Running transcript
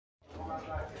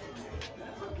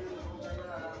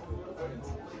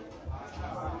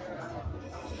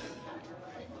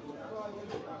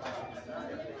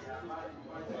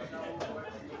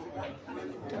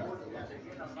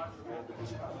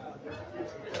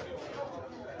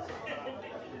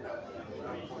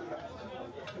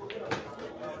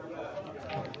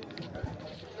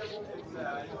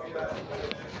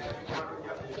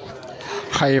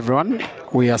Hi everyone,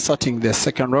 we are starting the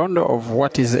second round of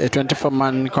what is a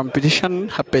 24-man competition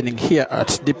happening here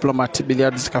at Diplomat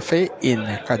Billiards Cafe in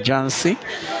Kajansi,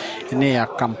 near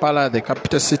Kampala, the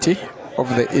capital city of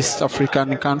the East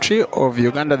African country of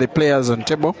Uganda. The players on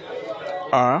table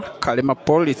are Kalema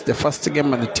Paul. It's the first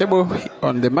game on the table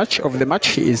on the match.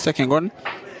 He is taking on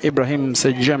Ibrahim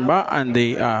Sejjemba, and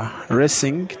they are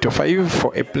racing to 5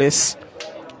 for a place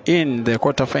in the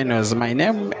quarterfinals. My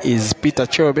name is Peter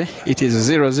Chobe. It is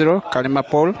 0-0. Kalema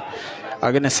Paul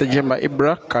against Sejjemba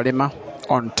Ibra. Kalema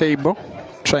on table,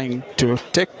 trying to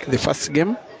take the first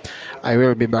game. I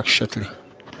will be back shortly.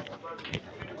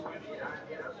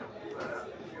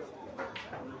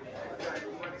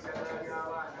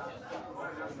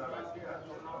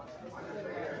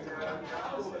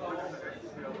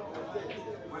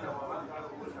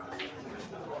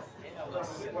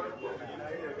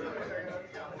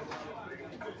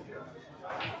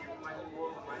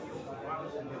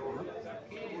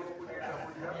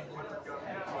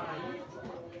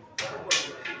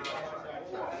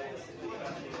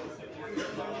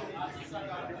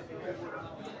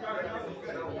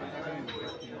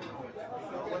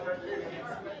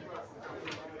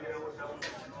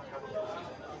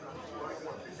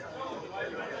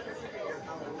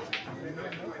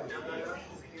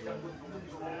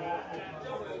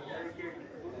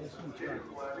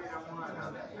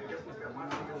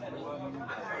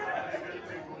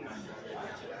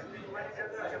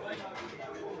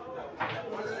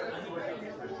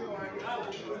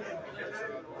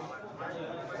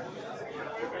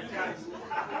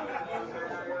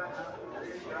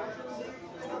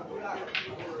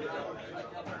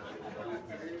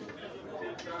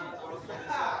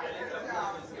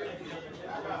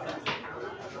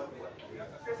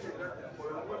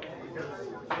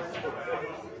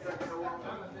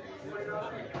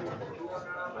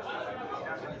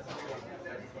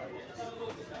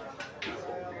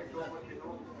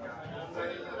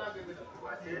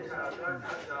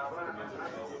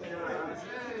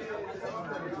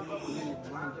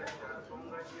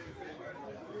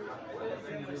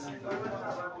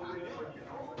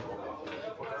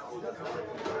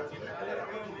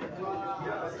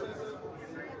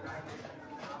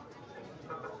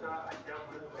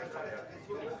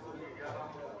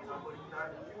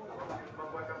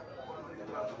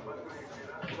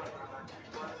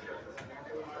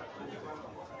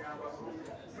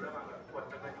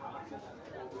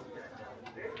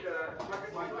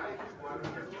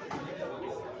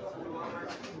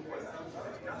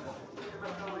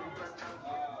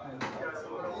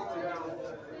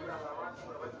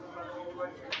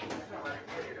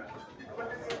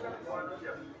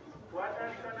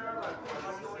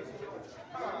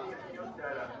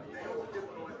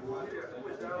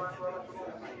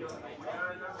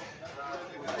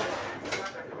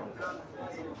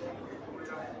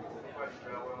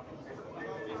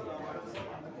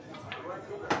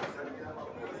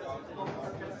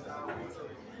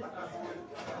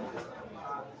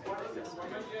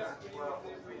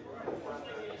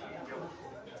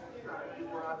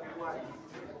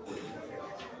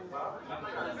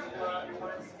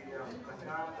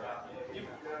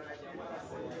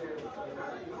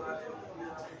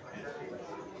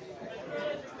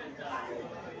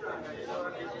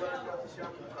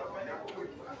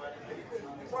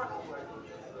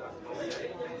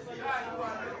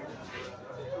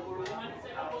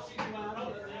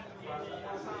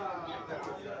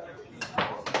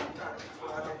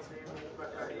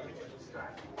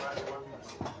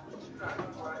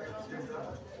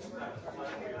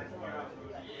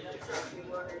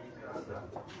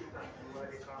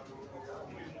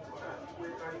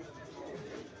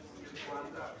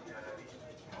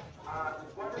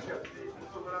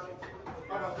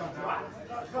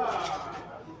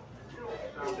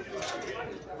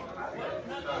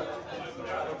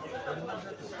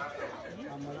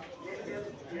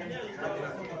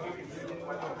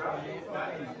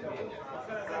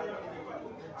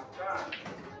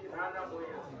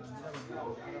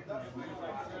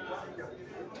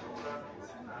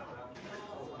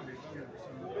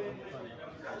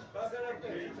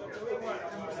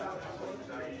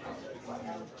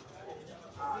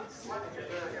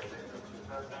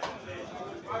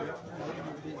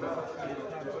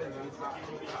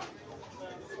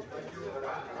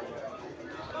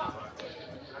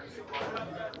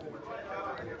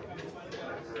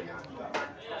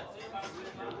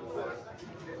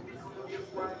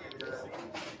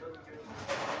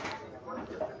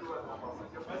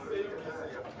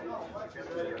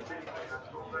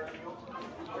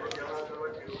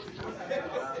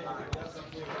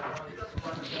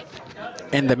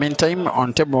 In the meantime,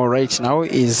 on table right now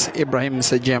is Ibrahim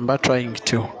Sejjemba trying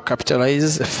to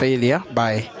capitalize a failure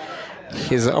by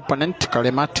his opponent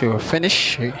Kalema to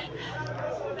finish,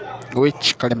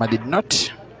 which Kalema did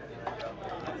not.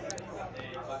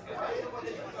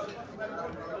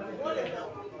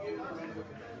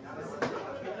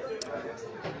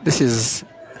 This is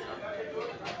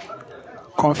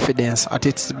confidence at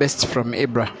its best from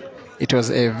Ibra. It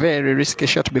was a very risky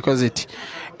shot because it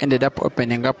ended up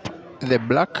opening up the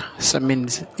black, so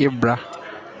means Ibra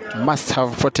must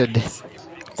have potted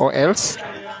or else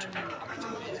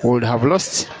would have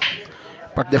lost,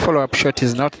 but the follow-up shot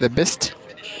is not the best.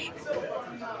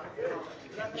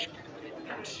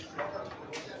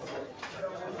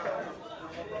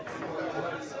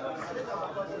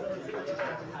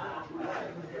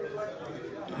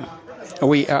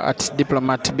 We are at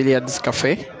Diplomat Billiards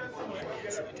Cafe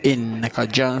in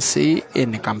Kajansi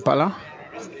in Kampala.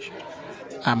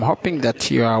 I'm hoping that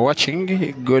you are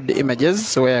watching good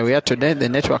images where we are today. The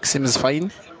network seems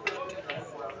fine.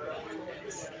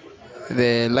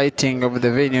 The lighting of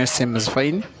the venue seems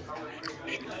fine.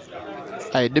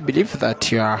 I do believe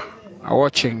that you are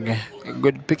watching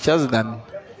good pictures than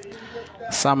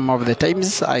some of the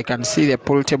times. I can see the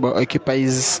pool table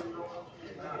occupies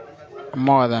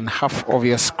more than half of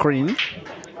your screen.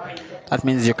 That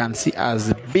means you can see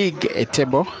as big a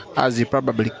table as you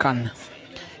probably can.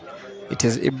 It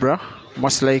is Ibra,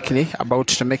 most likely about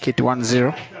to make it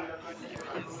 1-0.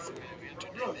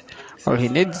 All he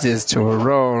needs is to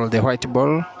roll the white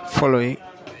ball following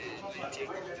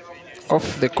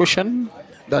off the cushion.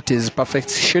 That is perfect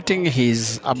shooting.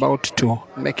 He's about to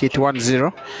make it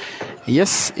 1-0.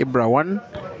 Yes, Ibra 1,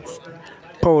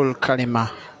 Paul Kalema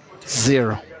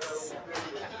 0.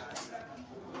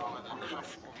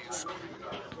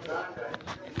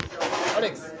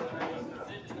 Alex.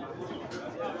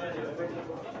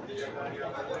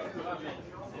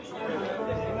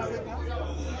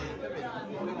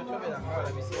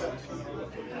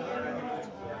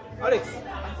 Alex.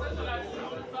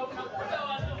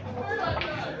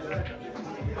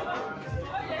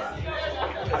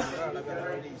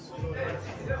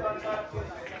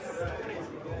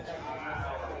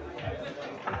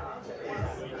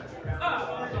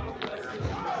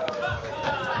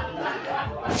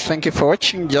 Thank you for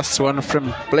watching. Just one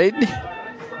frame played,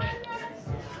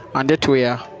 and yet we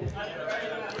are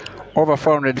over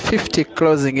 450,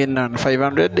 closing in on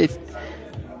 500.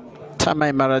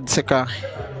 Tamai Maradseka.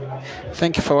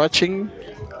 Thank you for watching.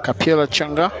 Kapiola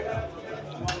Changa.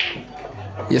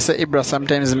 Yes, Ibra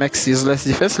sometimes makes useless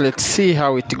defense. Let's see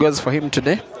how it goes for him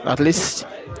today. At least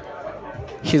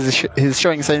he's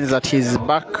showing signs that he's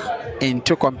back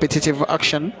into competitive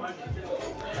action.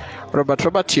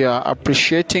 Robert, you are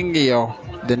appreciating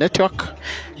the network.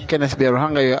 Kenneth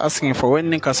Beruhanga, you are asking for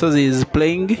when Kasozi is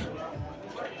playing.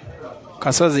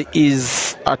 Kasozi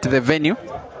is at the venue,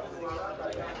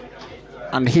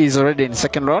 and he is already in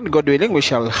second round. God willing, we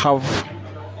shall have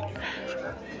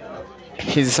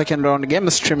his second round game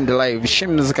streamed live.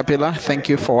 Shims Kapila, thank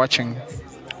you for watching.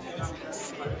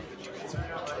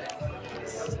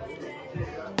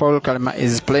 Paul Kalema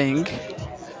is playing.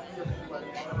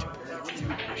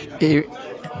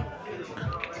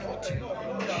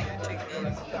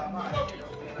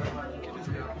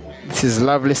 This is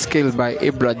lovely skill by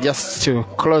Ibra just to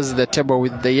close the table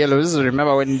with the yellows.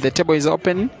 Remember, when the table is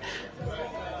open,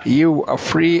 you are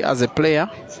free as a player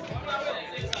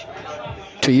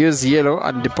to use yellow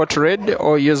and pot red,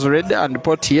 or use red and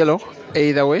pot yellow.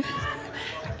 Either way,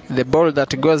 the ball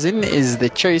that goes in is the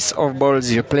choice of balls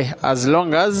you play, as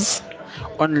long as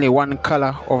only one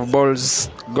color of balls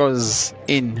goes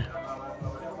in.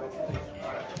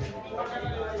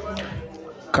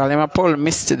 Kalema Paul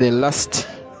missed the last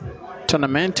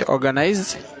tournament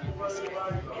organized.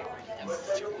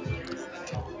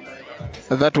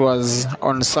 That was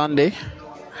on Sunday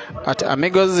at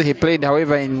Amigos. He played,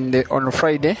 however, on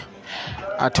Friday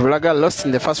at Vlaga, lost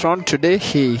in the first round. Today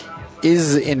he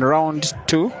is in round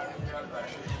 2.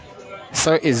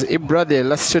 So is Ibra. The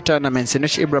last 2 tournaments in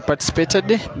which Ibra participated,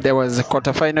 there was a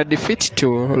quarterfinal defeat to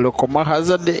Lokomo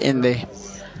Hazard in the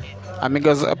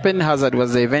Amigos Open. Hazard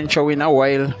was the eventual winner,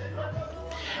 while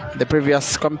the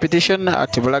previous competition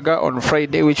at Vlaga on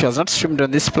Friday, which was not streamed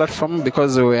on this platform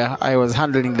because I was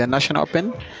handling the National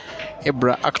Open,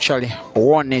 Ibra actually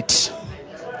won it.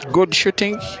 Good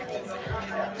shooting,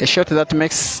 a shot that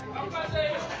makes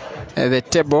the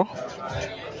table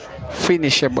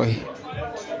finishable.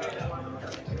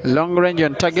 Long range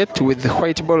on target with the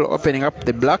white ball opening up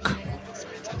the black.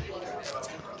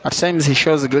 At times he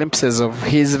shows glimpses of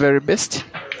his very best,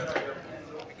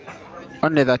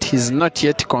 only that he's not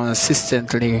yet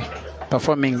consistently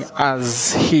performing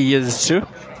as he used to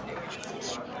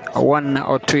 1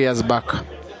 or 2 years back.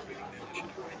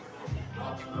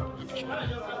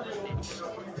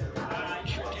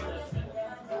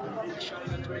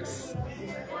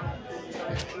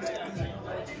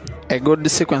 A good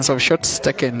sequence of shots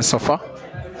taken so far.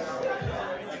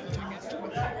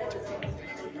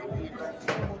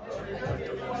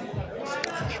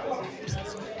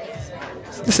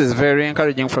 This is very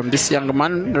encouraging from this young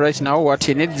man. Right now, what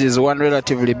he needs is one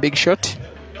relatively big shot.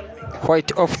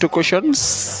 White off 2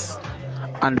 cushions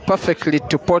and perfectly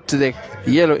to put the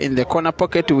yellow in the corner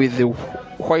pocket with the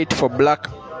white for black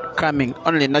coming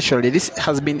only naturally. This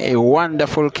has been a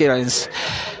wonderful clearance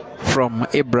from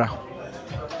Ibra.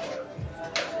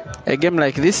 A game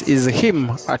like this is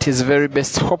him at his very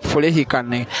best. Hopefully he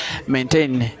can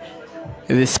maintain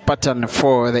this pattern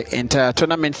for the entire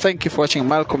tournament. Thank you for watching.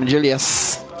 Malcolm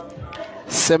Julius,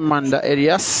 Semanda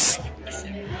Elias,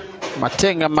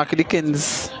 Matenga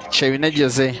McDickens, Chewine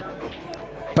Jose,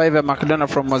 Paiva McDonough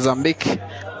from Mozambique,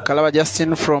 Kalema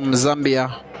Justin from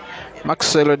Zambia,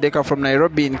 Maxwell Odeka from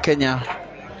Nairobi in Kenya.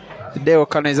 Deo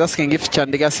Kano is asking if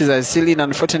Chandiga Caesar is still in.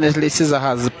 Unfortunately, Caesar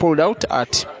has pulled out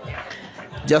at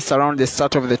just around the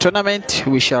start of the tournament.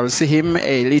 We shall see him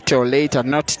a little later,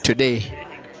 not today.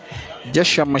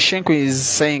 Joshua Moshenko is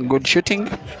saying good shooting.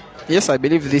 Yes, I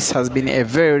believe this has been a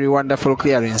very wonderful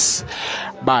clearance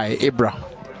by Ibra.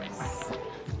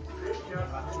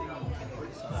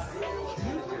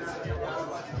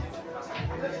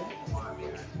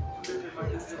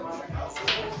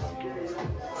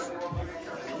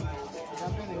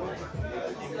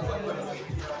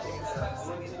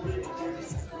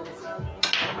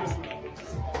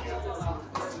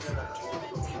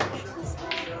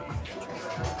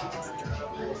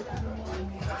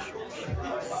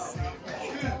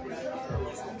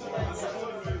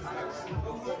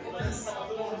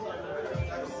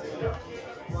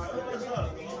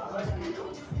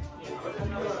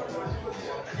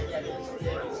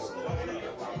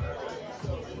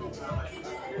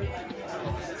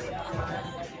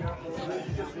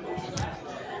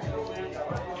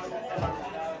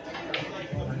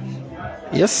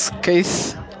 Yes,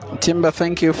 Keith Timber,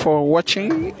 thank you for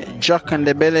watching. Jack and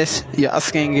the Bellis, you're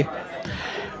asking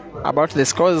about the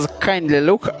scores. Kindly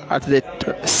look at the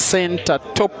center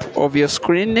top of your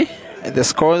screen. The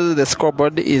scores, the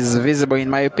scoreboard is visible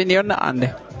in my opinion,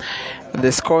 and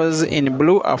the scores in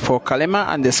blue are for Kalema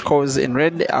and the scores in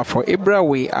red are for Ibra.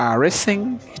 We are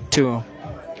racing to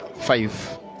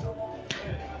 5.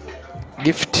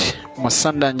 Gift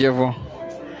Mosanda Njevo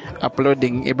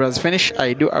uploading Ibra's finish.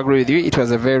 I do agree with you, it was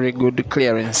a very good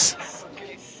clearance.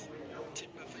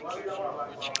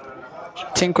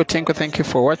 Tinko, thank you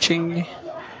for watching.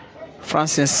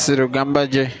 Francis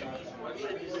Rugambaje,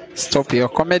 stop your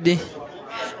comedy.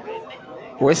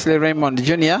 Wesley Raymond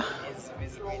Jr.,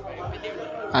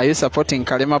 are you supporting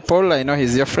Kalema Paul? I know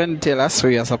he's your friend. Tell us who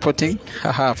you are supporting.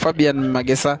 Fabian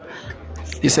Magesa,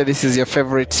 you said this is your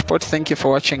favorite sport. Thank you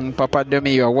for watching. Papa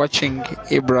Domi, you are watching.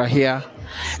 Ibra here,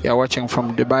 you are watching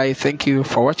from Dubai. Thank you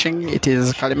for watching. It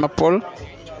is Kalema Paul.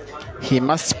 He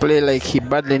must play like he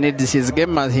badly needs his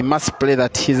game, and he must play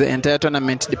that his entire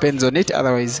tournament depends on it.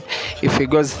 Otherwise, if he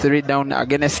goes 3 down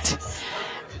against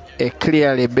a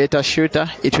clearly better shooter,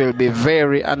 it will be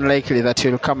very unlikely that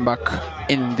he will come back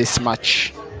in this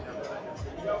match.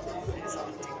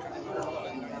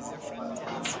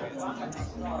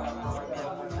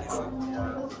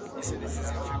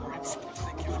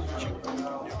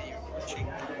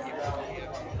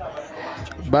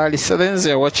 Bali Sevens,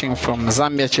 you're watching from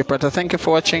Zambia. Chipata, thank you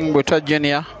for watching. Butwa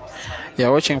Junior,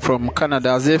 you're watching from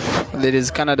Canada, as if there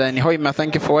is Canada in Hoima.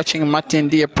 Thank you for watching. Martin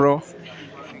Dia Pro,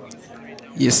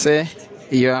 you say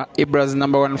you are Ibra's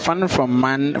 #1 fan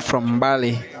from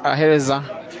Bali. Ahereza,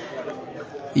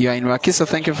 you are in Wakiso.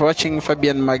 Thank you for watching.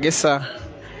 Fabian Magesa,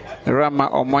 Rama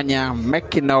Omonya,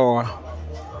 Mekino.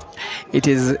 It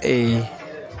is a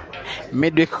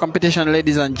midweek competition,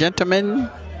 ladies and gentlemen.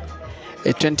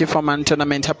 A 24-man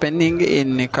tournament happening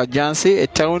in Kajansi, a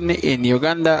town in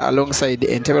Uganda, alongside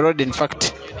Entebbe Road. In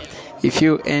fact, if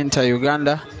you enter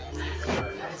Uganda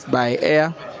by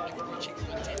air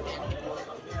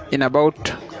in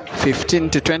about 15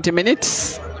 to 20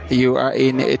 minutes, you are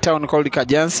in a town called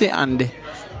Kajansi, and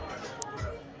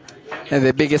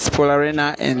the biggest pool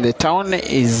arena in the town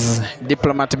is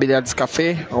Diplomat Billiards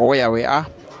Cafe, where we are.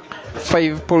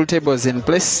 5 pool tables in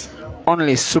place,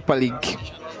 only Super League.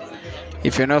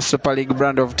 If you know Super League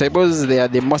brand of tables, they are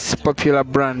the most popular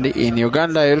brand in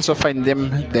Uganda. I also find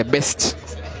them the best.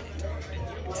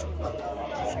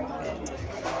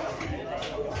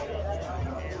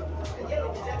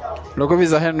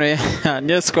 Lokoviza Henry,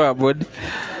 new scoreboard.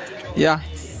 Yeah.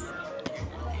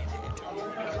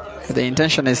 The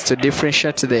intention is to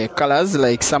differentiate the colors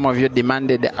like some of you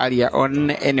demanded earlier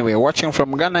on. Anyway, watching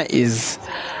from Ghana is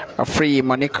a free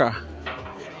Monica.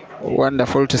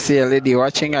 Wonderful to see a lady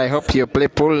watching. I hope you play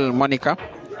pool, Monica.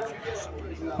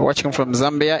 Watching from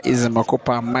Zambia is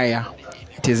Makupa Maya.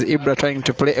 It is Ibra trying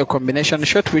to play a combination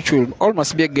shot, which will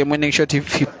almost be a game-winning shot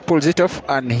if he pulls it off,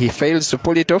 and he fails to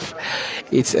pull it off.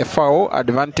 It's a foul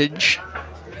advantage.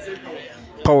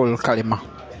 Paul Kalema.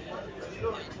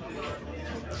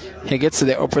 He gets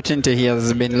the opportunity he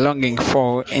has been longing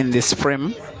for in this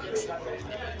frame.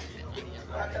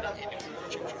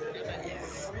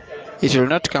 It will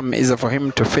not come easy for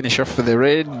him to finish off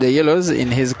the yellows in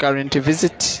his current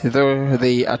visit, though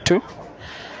they are two.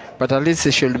 But at least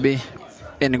he should be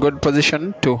in good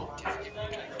position to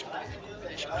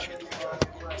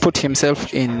put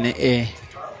himself in a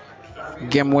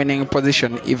game-winning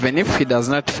position, even if he does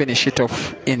not finish it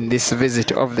off in this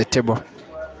visit of the table.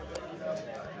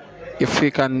 If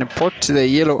we can put the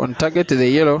yellow on target, the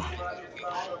yellow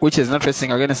which is not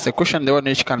facing against the cushion, the one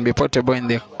which can be portable in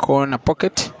the corner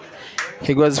pocket,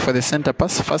 he goes for the center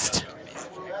pass first,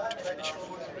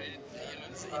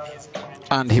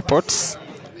 and he pots.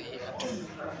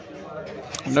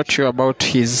 I'm not sure about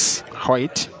his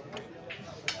white.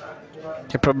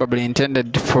 He probably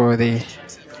intended for the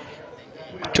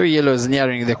two yellows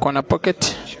nearing the corner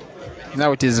pocket.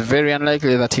 Now it is very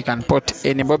unlikely that he can pot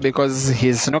anymore because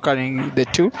he's snookering the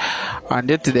two, and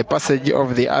yet the passage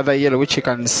of the other yellow, which you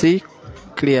can see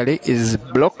clearly, is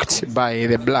blocked by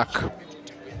the black.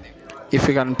 If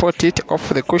he can pot it off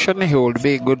the cushion, he will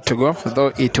be good to go,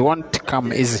 though it won't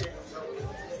come easy.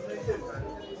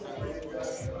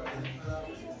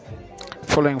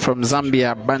 Following from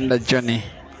Zambia, Banda Johnny.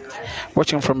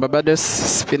 Watching from Barbados,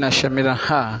 Spina Shamira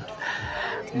Ha.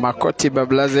 Makoti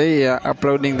Bablaze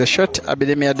uploading the shot.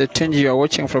 Abidemi Adetunji, you are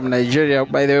watching from Nigeria.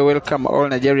 By the way, welcome all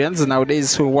Nigerians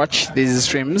nowadays who watch these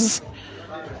streams.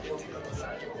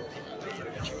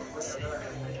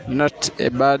 Not a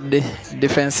bad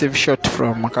defensive shot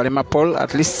from Kalema Paul.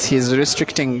 At least he's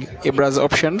restricting Ibra's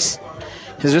options.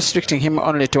 He's restricting him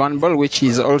only to one ball, which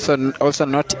is also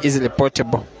not easily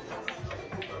portable.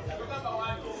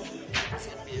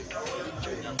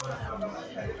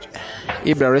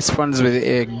 Ibra responds with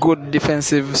a good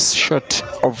defensive shot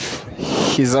of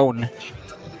his own.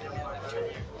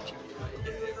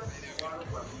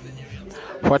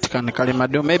 What can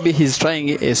Kalema do? Maybe he's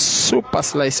trying a super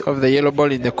slice of the yellow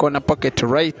ball in the corner pocket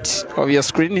right of your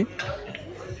screen.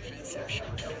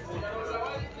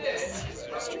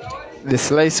 The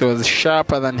slice was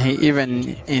sharper than he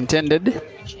even intended,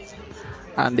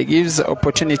 and it gives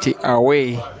opportunity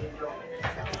away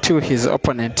to his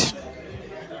opponent.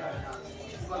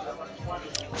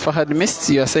 Fahad missed.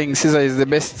 You are saying Caesar is the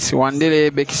best.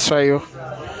 Wandele Bekisrayo.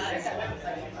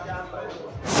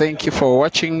 Thank you for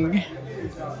watching.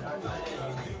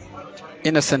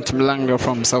 Innocent Mlanga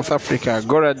from South Africa.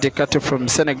 Gora Dekatu from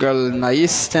Senegal.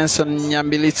 Nais Tenson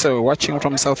Nyambilitso watching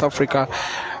from South Africa.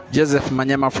 Joseph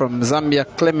Manyama from Zambia.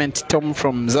 Clement Tom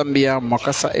from Zambia.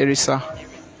 Mokasa Erisa.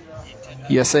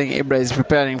 You are saying Ibra is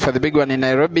preparing for the big one in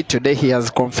Nairobi. Today he has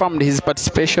confirmed his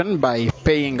participation by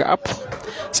paying up,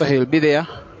 so he will be there.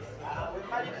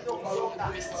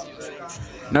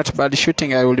 Not bad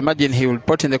shooting. I would imagine he will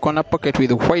put in the corner pocket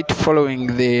with white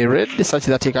following the red, such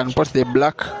that he can put the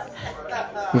black.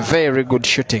 Very good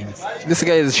shooting. This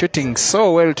guy is shooting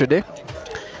so well today.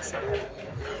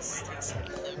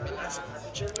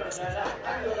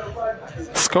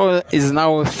 Score is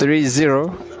now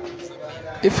 3-0.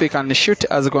 If he can shoot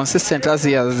as consistent as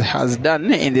he has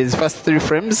done in these first three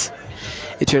frames,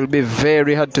 it will be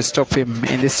very hard to stop him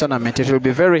in this tournament. It will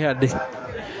be very hard.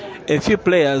 A few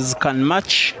players can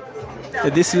match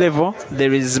at this level.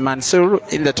 There is Mansour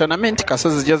in the tournament.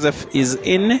 Kasoz Joseph is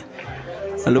in.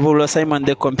 Lubula Simon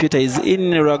the computer is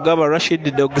in. Ragaba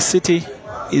Rashid Dog City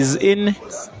is in.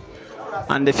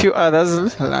 And a few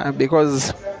others,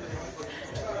 because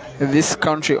this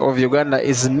country of Uganda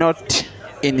is not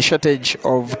in shortage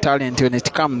of talent when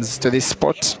it comes to this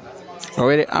sport.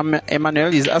 Already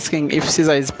Emmanuel is asking if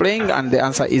Caesar is playing, and the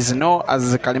answer is no,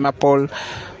 as Kalema Paul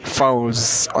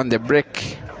fouls on the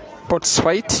break. Pots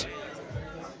white,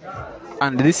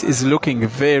 and this is looking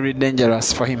very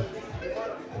dangerous for him.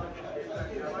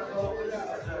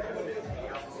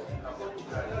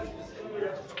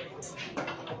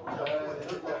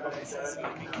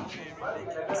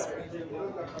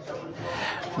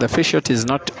 The free shot is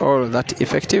not all that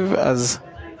effective, as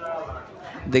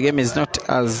the game is not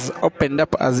as opened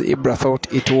up as Ibra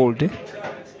thought it would.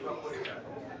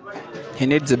 He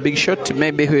needs a big shot.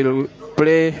 Maybe he will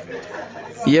play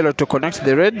yellow to connect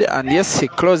the red, and yes, he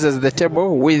closes the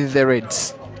table with the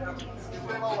reds.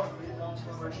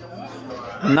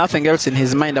 Nothing else in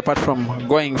his mind apart from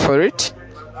going for it.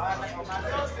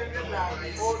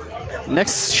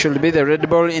 Next should be the red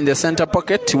ball in the center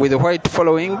pocket with the white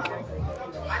following.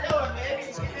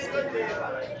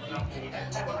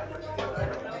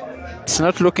 It's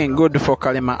not looking good for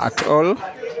Kalema at all.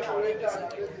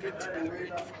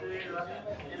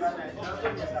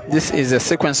 This is a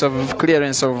sequence of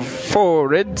clearance of 4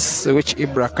 reds, which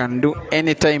Ibra can do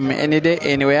anytime, any day,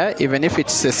 anywhere, even if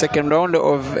it's a second round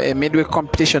of a midweek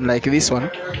competition like this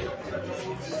one.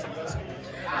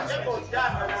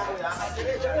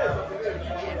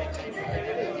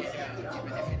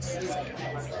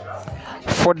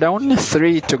 Four down,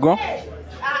 3 to go.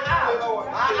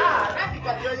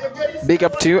 Big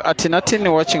up to you, Atinatin,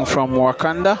 watching from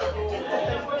Wakanda.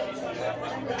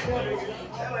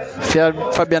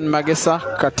 Fabian Magesa,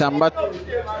 Katamba,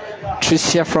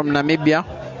 Tricia from Namibia.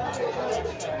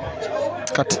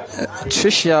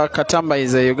 Tricia Katamba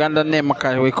is a Ugandan name,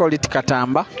 we call it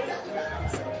Katamba.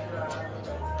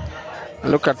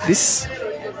 Look at this.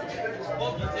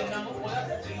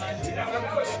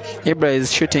 Ibra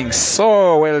is shooting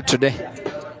so well today.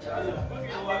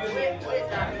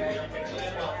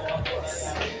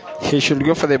 He should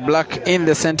go for the black in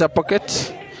the center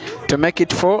pocket to make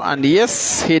it 4, and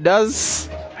yes, he does.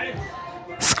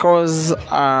 Scores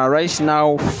are right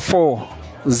now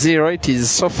 4-0. It is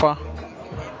so far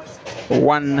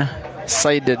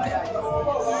one-sided.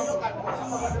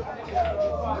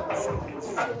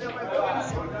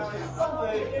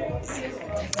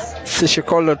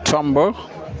 Sishikolo Trumbo,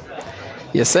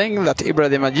 you're saying that Ibra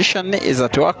the magician is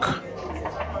at work.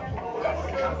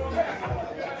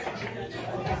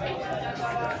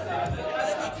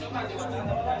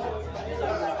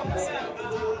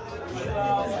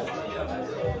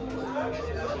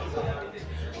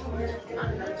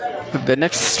 The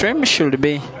next stream should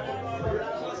be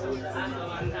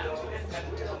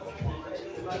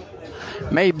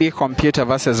maybe Computer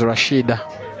versus Rashida.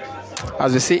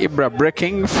 As you see, Ibra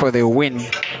breaking for the win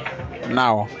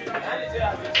now.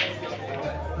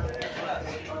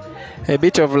 A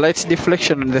bit of light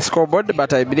deflection on the scoreboard,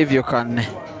 but I believe you can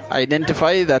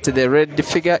identify that the red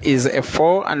figure is a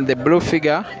 4 and the blue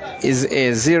figure is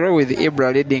a 0, with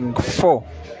Ibra leading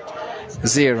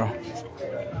 4-0.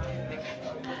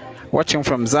 Watching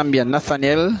from Zambia,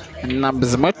 Nathaniel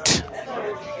Nabzmut.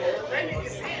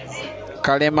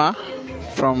 Kalema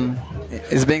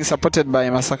is being supported by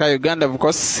Masaka, Uganda, of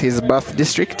course, his birth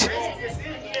district.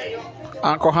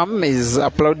 Uncle Ham is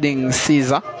applauding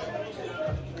Caesar.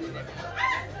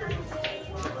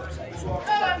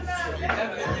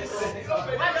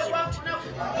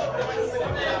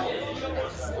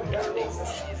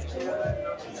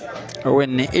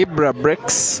 When Ibra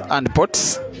breaks and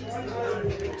pots,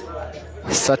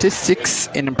 statistics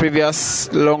in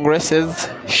previous long races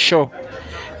show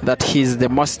that he's the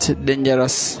most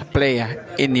dangerous player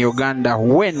in Uganda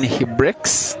when he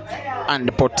breaks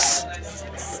and pots.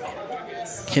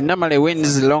 He normally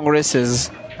wins long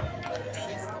races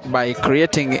by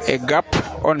creating a gap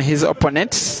on his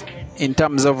opponents in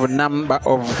terms of number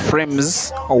of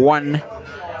frames, 1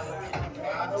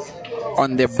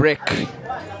 on the break.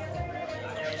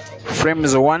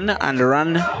 Frames 1 and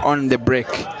run on the break.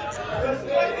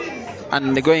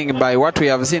 And going by what we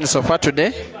have seen so far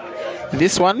today,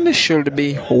 this one should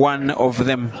be one of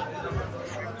them.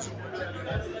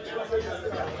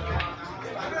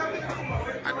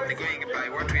 And going by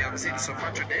what we have seen so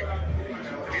far today,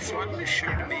 this one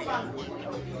should be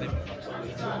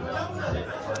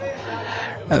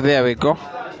there we go.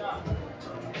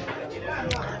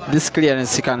 This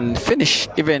clearance he can finish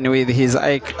even with his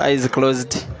eyes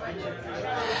closed.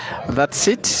 That's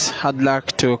it. Hard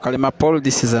luck to Kalema Paul.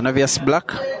 This is an obvious black.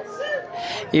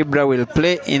 Ibra will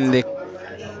play in the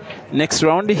next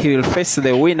round. He will face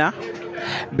the winner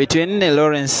between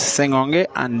Lawrence Sengonge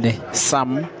and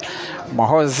Sam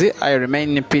Mohozi. I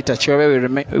remain Peter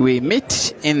Chove. We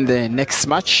meet in the next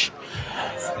match.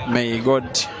 May God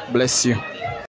bless you.